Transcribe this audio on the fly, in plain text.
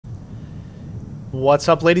What's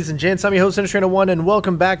up, ladies and gents? I'm your host, Trainer1, and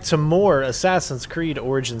welcome back to more Assassin's Creed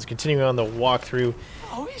Origins, continuing on the walkthrough.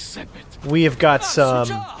 We have got some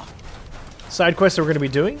side quests that we're going to be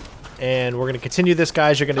doing, and we're going to continue this,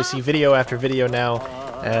 guys. You're going to see video after video now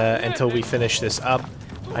until we finish this up.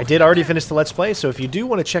 I did already finish the Let's Play, so if you do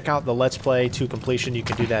want to check out the Let's Play to completion, you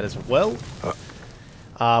can do that as well.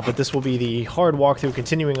 But this will be the hard walkthrough,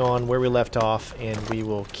 continuing on where we left off, and we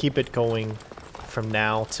will keep it going from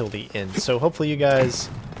now till the end. So hopefully you guys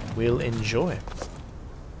will enjoy.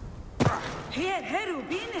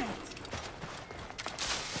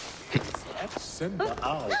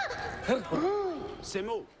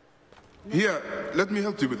 Here, let me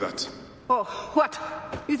help you with that. Oh, what?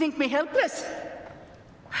 You think me helpless?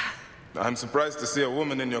 I'm surprised to see a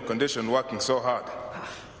woman in your condition working so hard.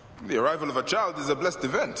 The arrival of a child is a blessed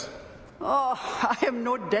event. Oh, I am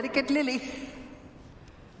no delicate lily.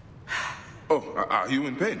 Oh, are you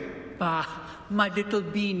in pain? Bah, my little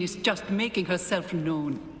bean is just making herself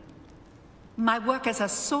known. My workers are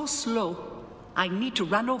so slow, I need to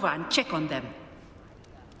run over and check on them.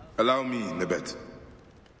 Allow me, Nebet.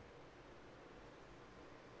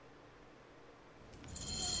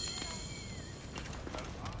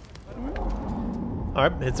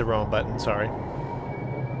 Alright, hit the wrong button, sorry.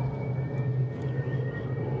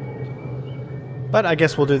 But I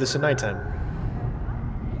guess we'll do this at nighttime.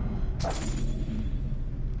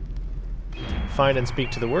 Find and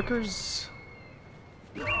speak to the workers.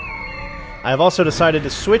 I have also decided to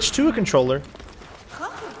switch to a controller.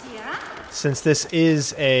 Since this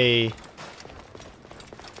is a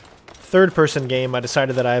third-person game, I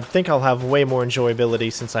decided that I think I'll have way more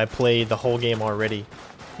enjoyability since I played the whole game already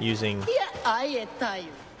using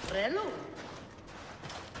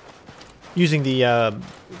the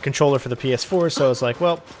controller for the PS4. So I was like,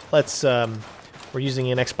 well, let's we're using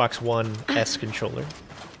an Xbox One S controller.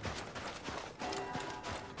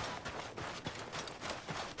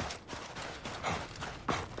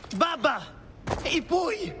 Baba! Hey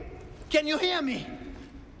boy! Can you hear me?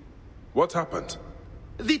 What happened?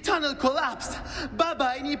 The tunnel collapsed.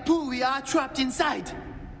 Baba and Ipui are trapped inside.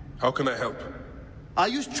 How can I help? Are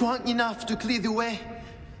you strong enough to clear the way?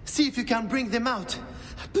 See if you can bring them out.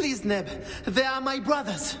 Please, Neb. They are my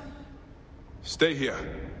brothers. Stay here.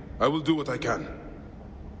 I will do what I can.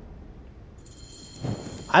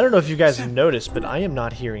 I don't know if you guys have noticed, but I am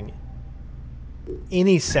not hearing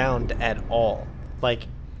any sound at all. Like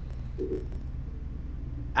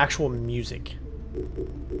actual music.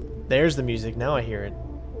 There's the music, now I hear it.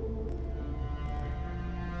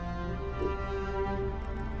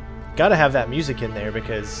 Gotta have that music in there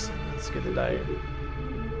because it's good to die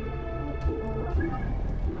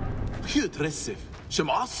here.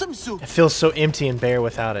 It feels so empty and bare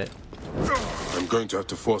without it. I'm going to have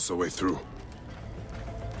to force a way through.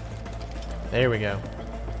 There we go.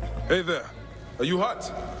 Hey there. Are you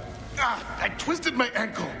hurt? I twisted my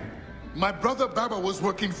ankle. My brother Baba was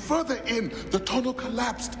working further in. The tunnel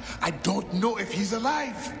collapsed. I don't know if he's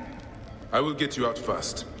alive. I will get you out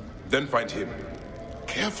first, then find him.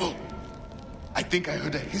 Careful. I think I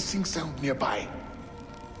heard a hissing sound nearby.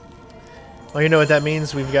 Well, you know what that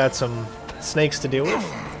means? We've got some snakes to deal with.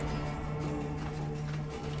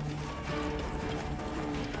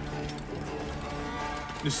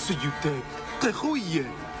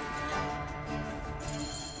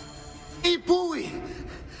 Ipui!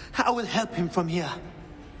 I will help him from here.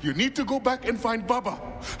 You need to go back and find Baba.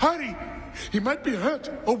 Hurry! He might be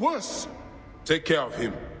hurt or worse. Take care of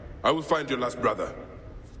him. I will find your last brother.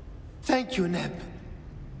 Thank you, Neb.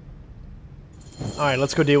 Alright,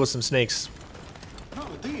 let's go deal with some snakes.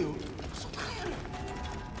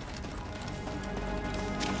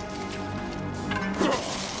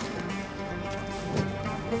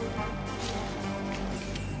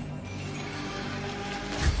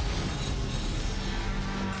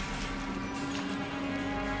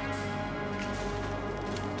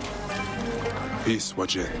 Peace,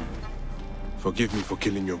 Wajeh. Forgive me for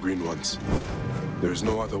killing your green ones. There is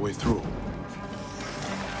no other way through.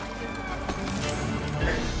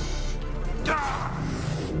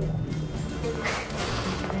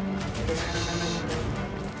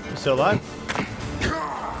 You still alive?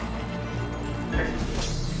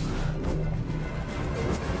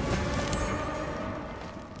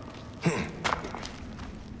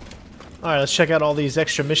 Alright, let's check out all these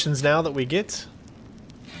extra missions now that we get.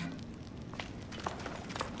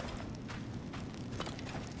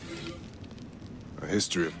 A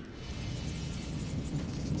history.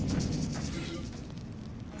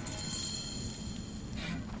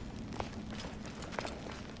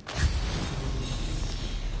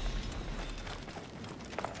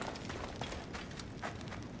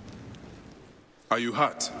 Are you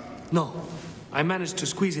hurt? No. I managed to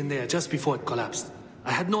squeeze in there just before it collapsed.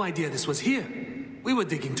 I had no idea this was here. We were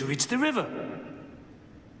digging to reach the river.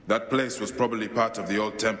 That place was probably part of the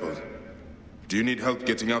old temple. Do you need help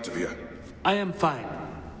getting out of here? I am fine.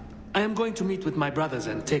 I am going to meet with my brothers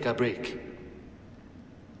and take a break.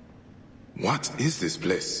 What is this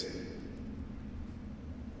place?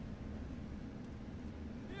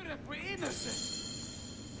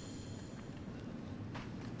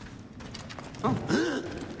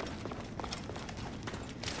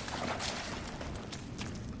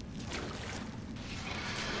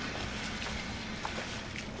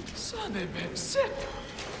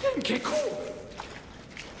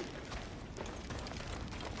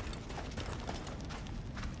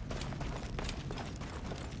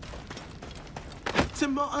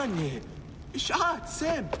 Timothy, Shad,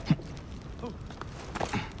 Sam.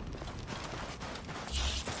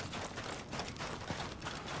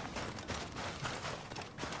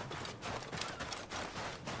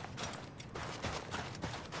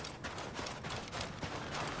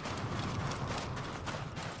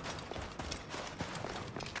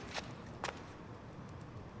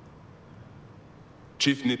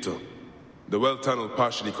 Chief Nito, the well tunnel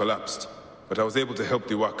partially collapsed, but I was able to help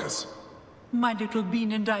the workers. My little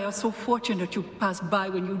bean and I are so fortunate you passed by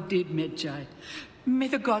when you did, Medjay. May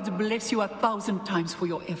the gods bless you 1,000 times for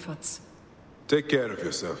your efforts. Take care of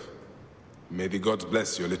yourself. May the gods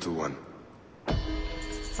bless your little one.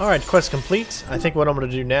 Alright, quest complete. I think what I'm going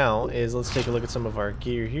to do now is let's take a look at some of our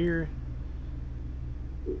gear here.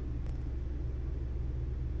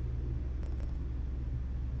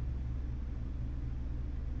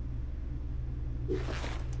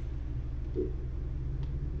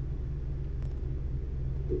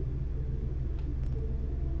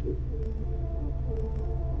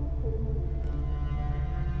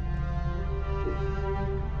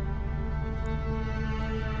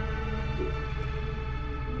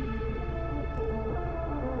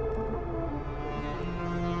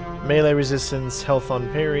 Melee resistance, health on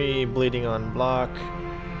parry, bleeding on block.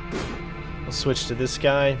 We'll switch to this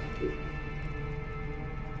guy.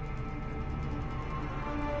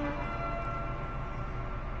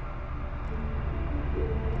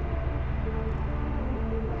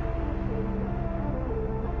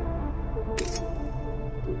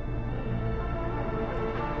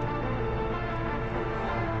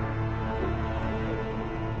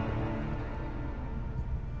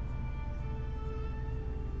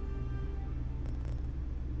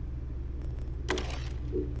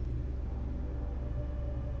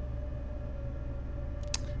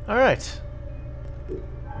 Alright.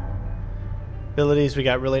 Abilities, we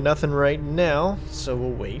got really nothing right now, so we'll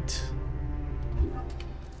wait.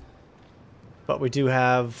 But we do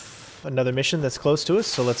have another mission that's close to us,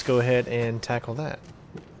 so let's go ahead and tackle that.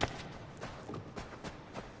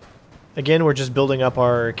 Again, we're just building up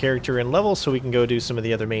our character and level so we can go do some of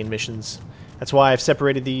the other main missions. That's why I've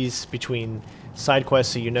separated these between side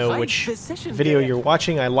quests so you know which video you're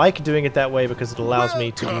watching. I like doing it that way because it allows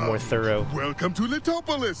me to be more thorough. Welcome to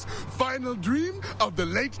Litopolis, final dream of the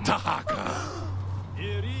late Tahaka.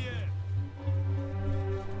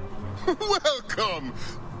 Welcome!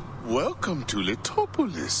 Welcome to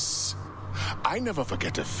Litopolis. I never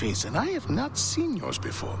forget a face, and I have not seen yours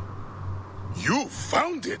before. You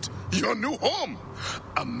found it! Your new home!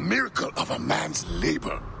 A miracle of a man's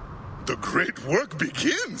labor. The great work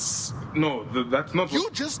begins! No, that's not what... You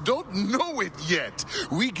just don't know it yet.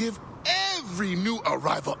 We give every new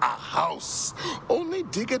arrival a house. Only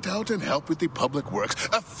dig it out and help with the public works.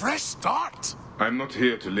 A fresh start. I'm not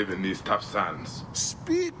here to live in these tough sands.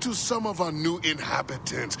 Speak to some of our new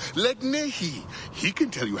inhabitants, like Nehi. He can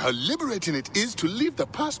tell you how liberating it is to leave the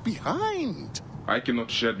past behind. I cannot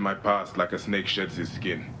shed my past like a snake sheds his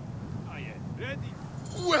skin.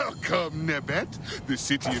 Welcome, Nebet, the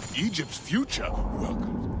city of Egypt's future.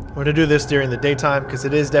 Welcome. We're going to do this during the daytime because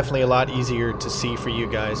it is definitely a lot easier to see for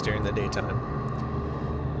you guys during the daytime.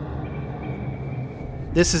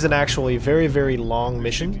 This is an actually very, very long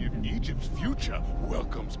mission. The city of Egypt's future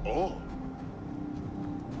welcomes all.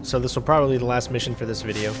 So this will probably be the last mission for this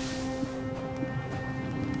video.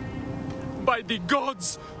 By the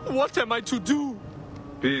gods, what am I to do?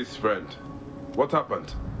 Peace, friend. What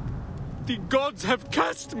happened? The gods have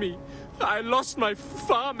cursed me. I lost my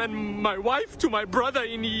farm and my wife to my brother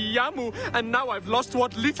in Yamu, and now I've lost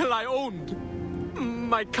what little I owned.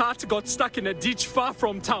 My cart got stuck in a ditch far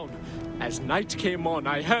from town. As night came on,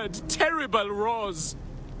 I heard terrible roars,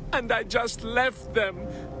 and I just left them.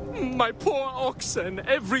 My poor oxen,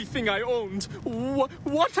 everything I owned.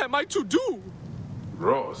 What am I to do?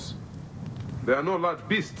 Roars? There are no large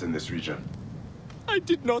beasts in this region. I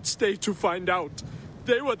did not stay to find out.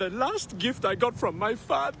 They were the last gift I got from my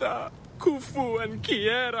father, Khufu and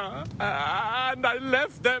Kiera. And I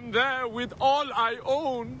left them there with all I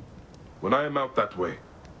own. When I am out that way,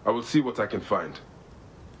 I will see what I can find.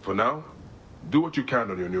 For now, do what you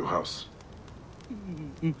can on your new house.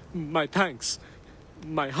 My thanks.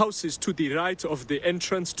 My house is to the right of the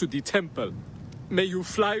entrance to the temple. May you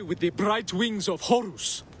fly with the bright wings of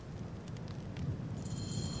Horus.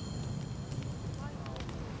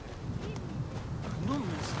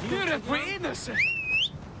 We're innocent.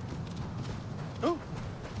 Oh.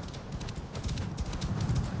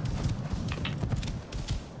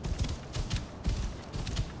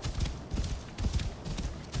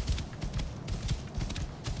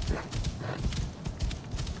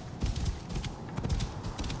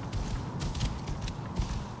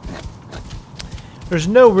 There's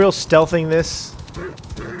no real stealthing this.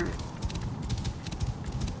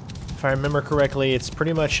 If I remember correctly, it's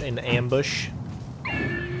pretty much an ambush.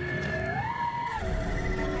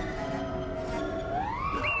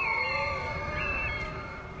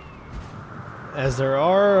 As there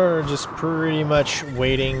are just pretty much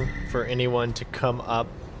waiting for anyone to come up.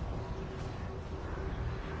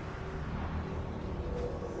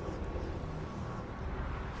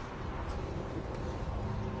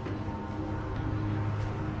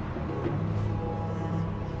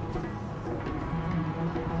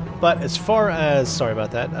 But as far as, sorry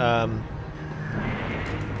about that, I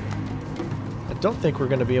don't think we're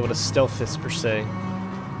going to be able to stealth this per se.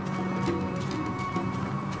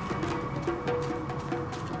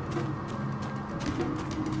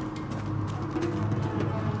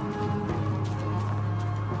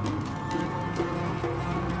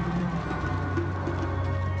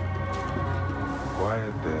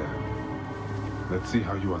 Quiet there. Let's see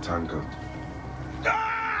how you are tangled.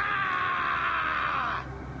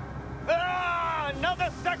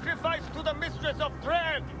 Another sacrifice to the Mistress of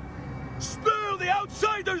Dread! Spill the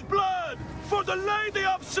outsider's blood for the Lady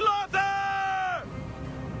of Slaughter!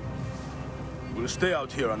 We'll stay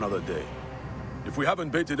out here another day. If we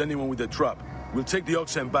haven't baited anyone with a trap, we'll take the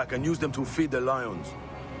oxen back and use them to feed the lions.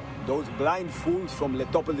 Those blind fools from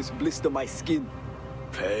Letopolis blister my skin.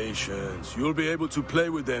 Patience. You'll be able to play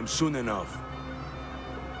with them soon enough.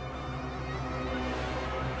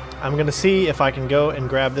 I'm gonna see if I can go and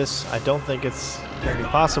grab this. I don't think it's gonna be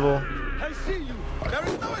possible. I see you. There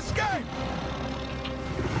is no escape.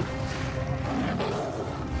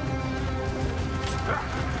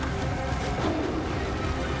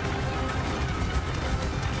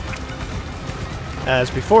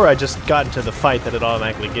 As before, I just got into the fight that it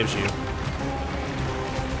automatically gives you. You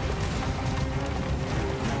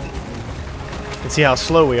can see how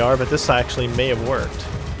slow we are, but this actually may have worked.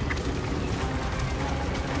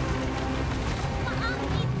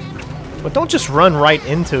 But don't just run right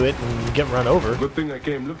into it and get run over. Good thing I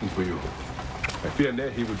came looking for you. I fear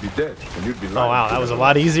there he would be dead, and you'd be lying. Oh wow, that was a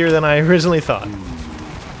lot easier than I originally thought.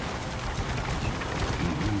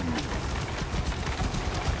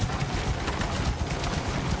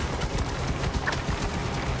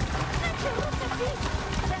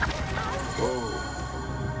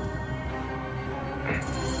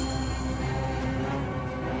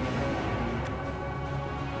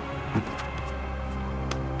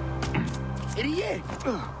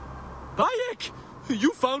 Bayek!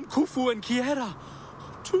 You found Khufu and Kiera.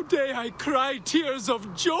 Today I cry tears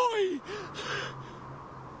of joy.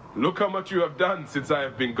 Look how much you have done since I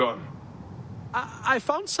have been gone. I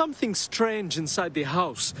found something strange inside the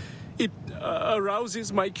house. It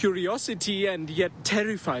arouses my curiosity and yet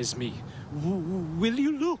terrifies me. Will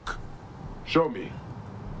you look? Show me.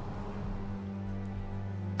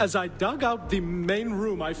 As I dug out the main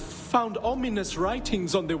room, I found ominous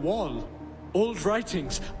writings on the wall. Old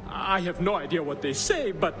writings. I have no idea what they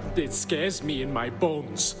say, but it scares me in my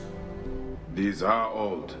bones. These are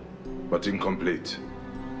old, but incomplete.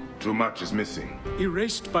 Too much is missing.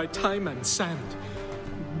 Erased by time and sand.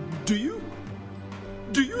 Do you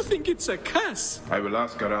think it's a curse? I will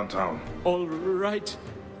ask around town. All right.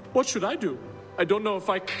 What should I do? I don't know if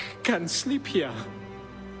I can sleep here.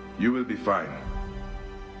 You will be fine.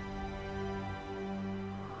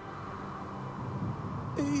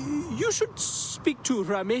 You should speak to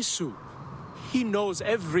Ramesu. He knows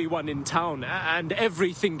everyone in town and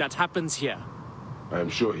everything that happens here. I am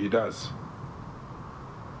sure he does.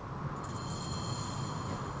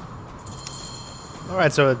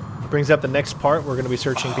 Alright, so it brings up the next part. We're going to be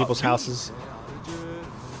searching people's houses.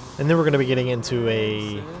 And then we're going to be getting into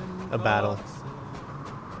a battle.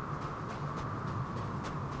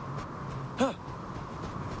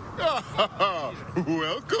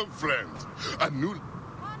 Welcome, friend. A new...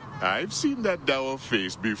 I've seen that dour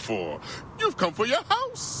face before. You've come for your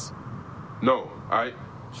house. No,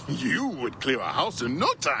 You would clear a house in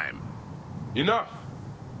no time. Enough!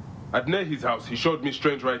 At Nehi's house, he showed me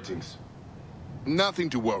strange writings. Nothing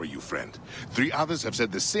to worry you, friend. 3 others have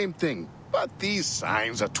said the same thing, but these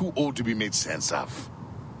signs are too old to be made sense of.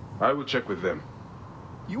 I will check with them.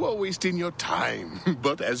 You are wasting your time,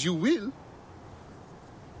 but as you will.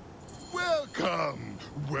 Welcome!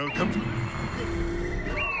 Welcome to...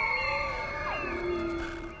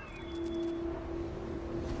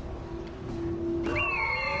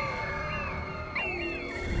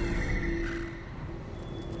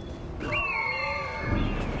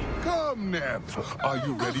 Come, Neb. Are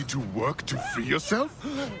you ready to work to free yourself?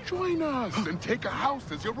 Join us and take a house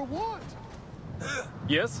as your reward.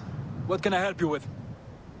 Yes? What can I help you with?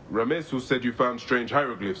 Ramesu said you found strange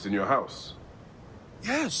hieroglyphs in your house.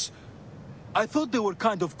 Yes. I thought they were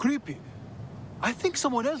kind of creepy. I think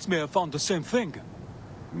someone else may have found the same thing.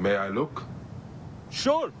 May I look?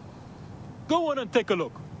 Sure. Go on and take a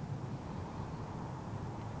look.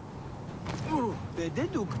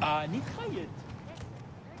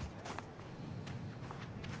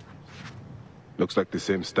 Looks like the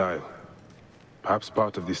same style. Perhaps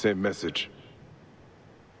part of the same message.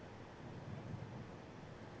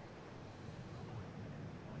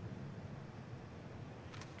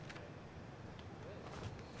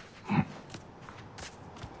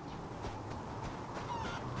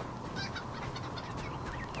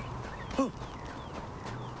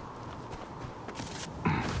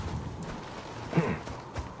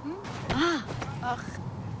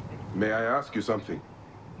 May I ask you something?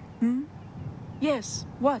 Yes,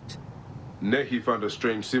 what? Nehi found a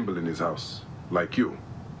strange symbol in his house, like you.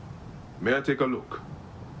 May I take a look?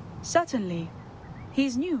 Certainly.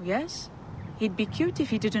 He's new, yes? He'd be cute if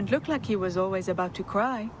he didn't look like he was always about to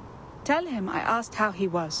cry. Tell him I asked how he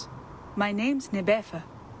was. My name's Nebefa.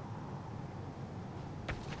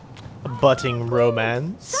 A budding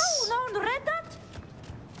romance.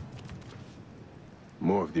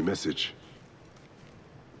 More of the message.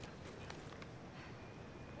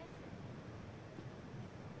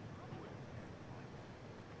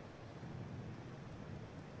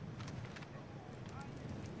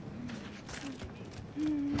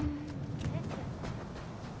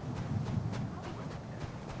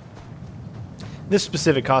 This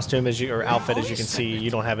specific costume, or outfit, as you can see,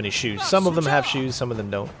 you don't have any shoes. Some of them have shoes, some of them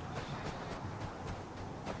don't.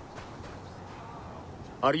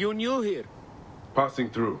 Are you new here? Passing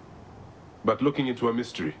through, but looking into a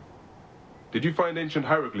mystery. Did you find ancient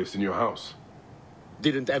hieroglyphs in your house?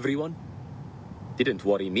 Didn't everyone? Didn't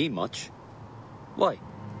worry me much. Why?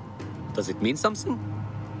 Does it mean something?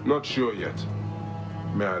 Not sure yet.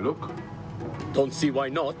 May I look? Don't see why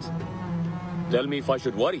not. Tell me if I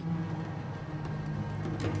should worry.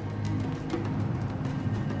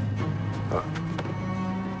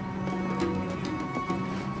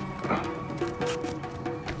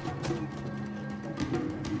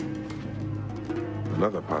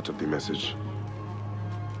 Another part of the message.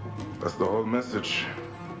 That's the whole message.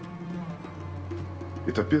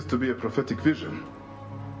 It appears to be a prophetic vision.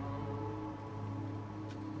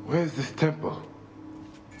 Where is this temple?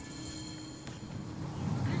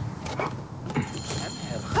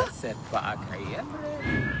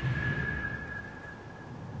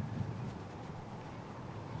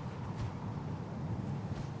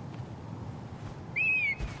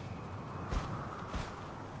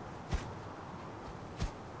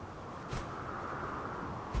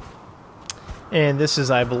 And this is,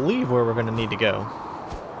 I believe, where we're going to need to go.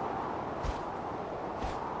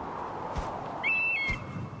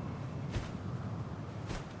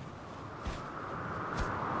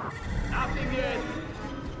 Nothing yet.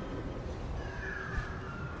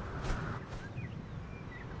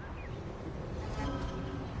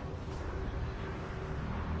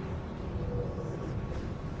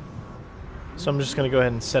 So I'm just going to go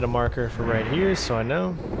ahead and set a marker for right here so I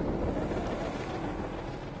know.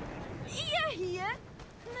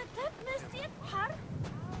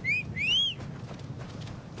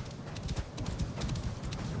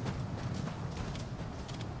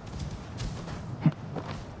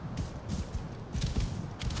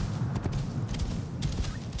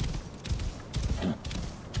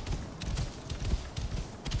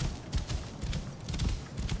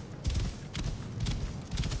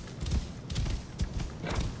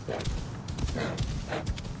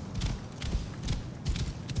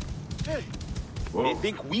 They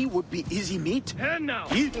think we would be easy meat? And now!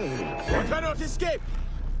 You cannot escape!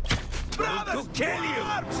 Brothers, to kill you!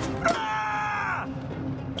 Ah! I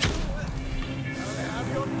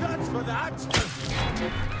have your guts for that!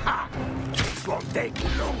 Ha! won't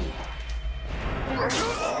take long.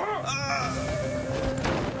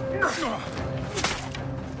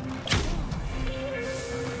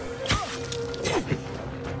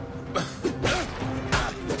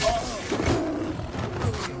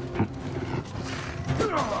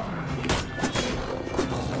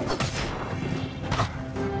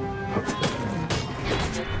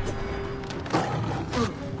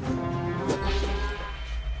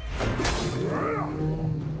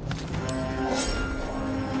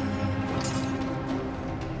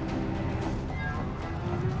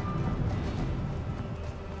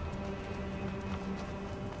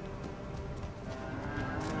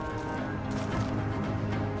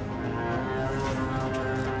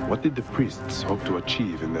 What did the priests hope to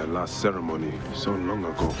achieve in their last ceremony so long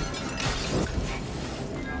ago?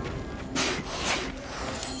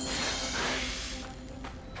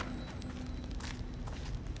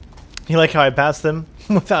 You like how I passed them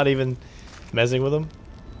without even messing with them?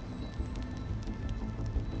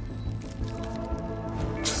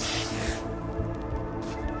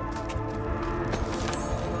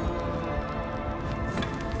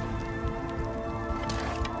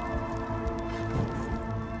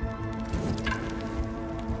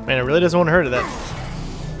 Man, it really doesn't want to hurt it that.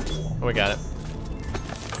 Oh, we got it.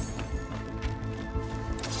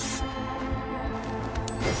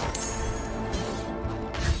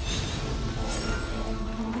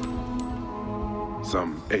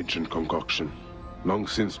 Some ancient concoction, long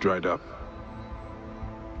since dried up.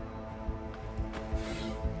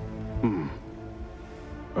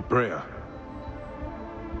 A prayer.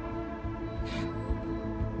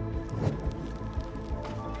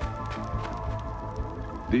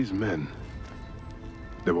 These men,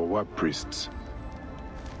 they were Wab priests.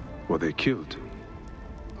 Were they killed?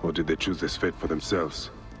 Or did they choose this fate for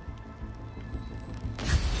themselves?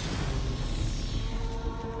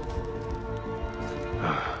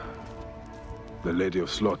 The Lady of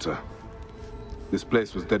Slaughter. This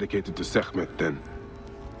place was dedicated to Sekhmet then.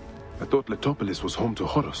 I thought Letopolis was home to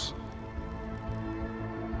Horus.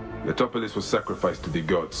 Letopolis was sacrificed to the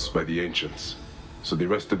gods by the ancients, so the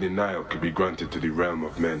rest of the Nile could be granted to the realm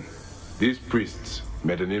of men. These priests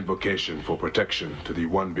made an invocation for protection to the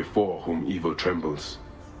one before whom evil trembles.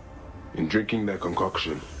 In drinking their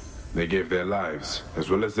concoction, they gave their lives, as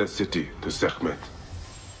well as their city, to Sekhmet.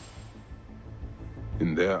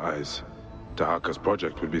 In their eyes, Tahaka's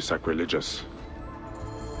project would be sacrilegious.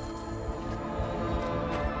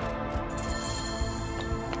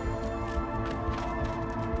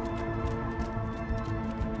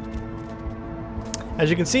 As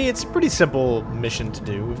you can see, it's a pretty simple mission to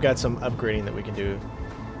do. We've got some upgrading that we can do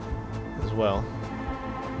as well.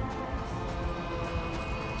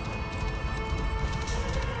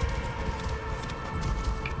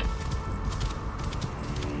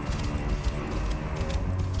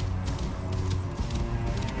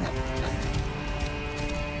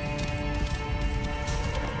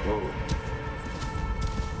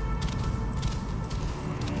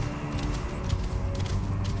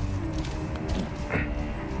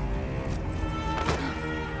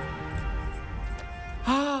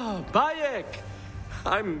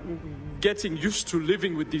 I'm getting used to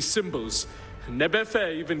living with these symbols.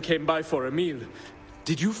 Nebefe even came by for a meal.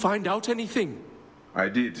 Did you find out anything? I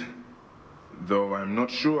did. Though I'm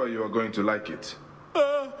not sure you are going to like it.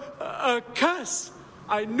 A curse!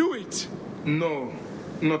 I knew it! No,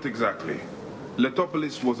 not exactly.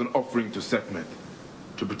 Letopolis was an offering to Sekhmet,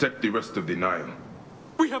 to protect the rest of the Nile.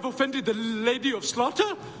 We have offended the Lady of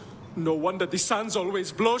Slaughter? No wonder the sands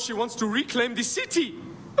always blow. She wants to reclaim the city.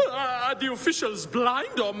 Are the officials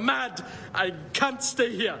blind or mad? I can't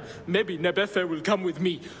stay here. Maybe Nebefe will come with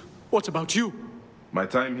me. What about you? My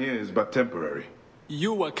time here is but temporary.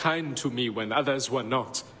 You were kind to me when others were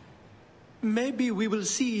not. Maybe we will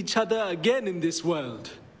see each other again in this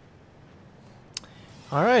world.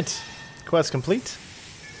 Alright, quest complete.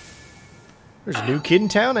 There's a new kid in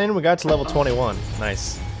town, and we got to level 21.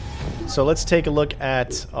 Nice. So let's take a look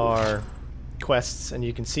at our quests, and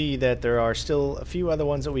you can see that there are still a few other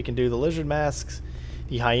ones that we can do. The lizard masks,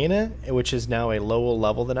 the hyena, which is now a lower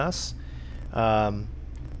level than us.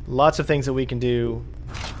 Lots of things that we can do,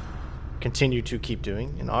 continue to keep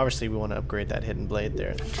doing, and obviously we want to upgrade that hidden blade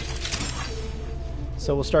there.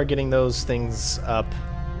 So we'll start getting those things up.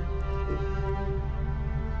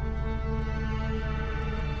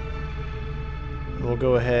 And we'll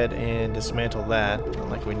go ahead and dismantle that,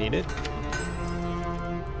 like we need it.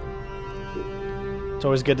 It's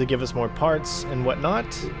always good to give us more parts and whatnot.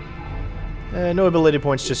 No ability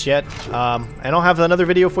points just yet. And I'll have another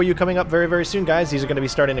video for you coming up very, very soon, guys. These are going to be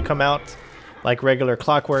starting to come out like regular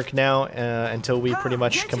clockwork now until we pretty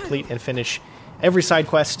much complete and finish every side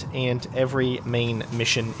quest and every main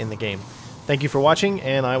mission in the game. Thank you for watching,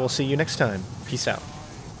 and I will see you next time. Peace out.